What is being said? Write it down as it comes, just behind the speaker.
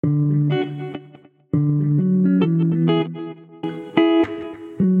Check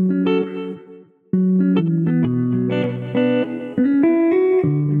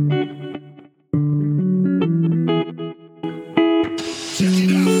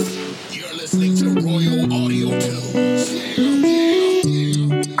it out. You're listening to Royal Audio Tunes.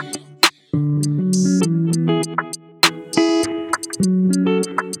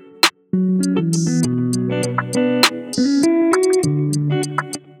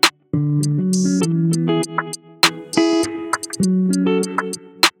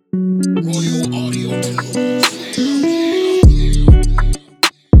 Royal Audio Tunes.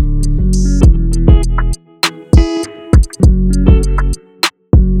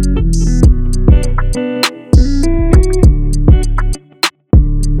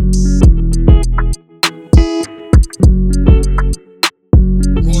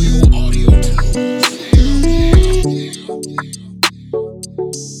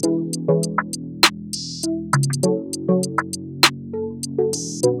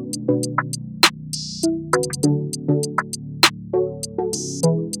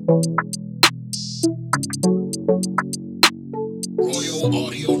 Royal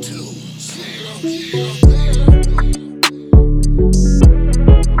Audio Tunes.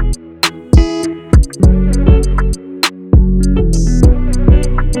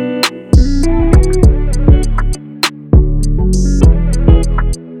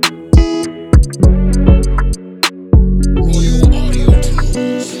 Royal Audio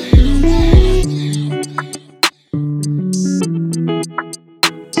Tunes.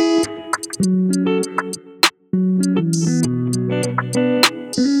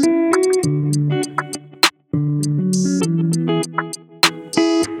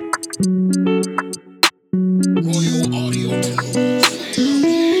 Royal Audio Tunes.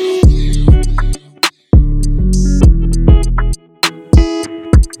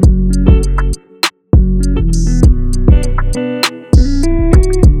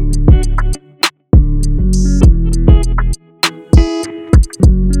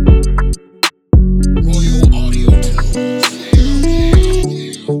 Royal Audio Tunes.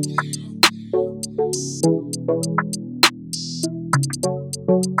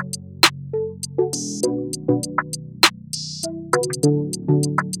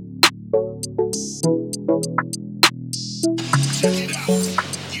 Check it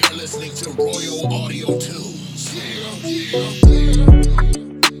out. You're listening to Royal Audio Tunes.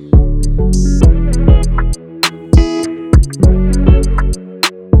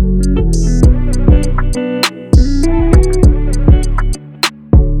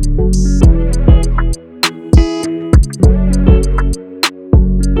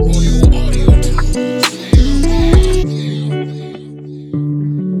 Royal Audio Tunes.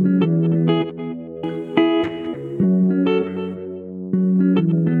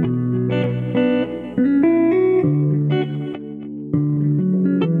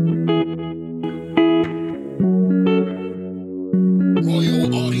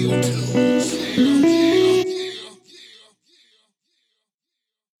 Royal Audio Tunes.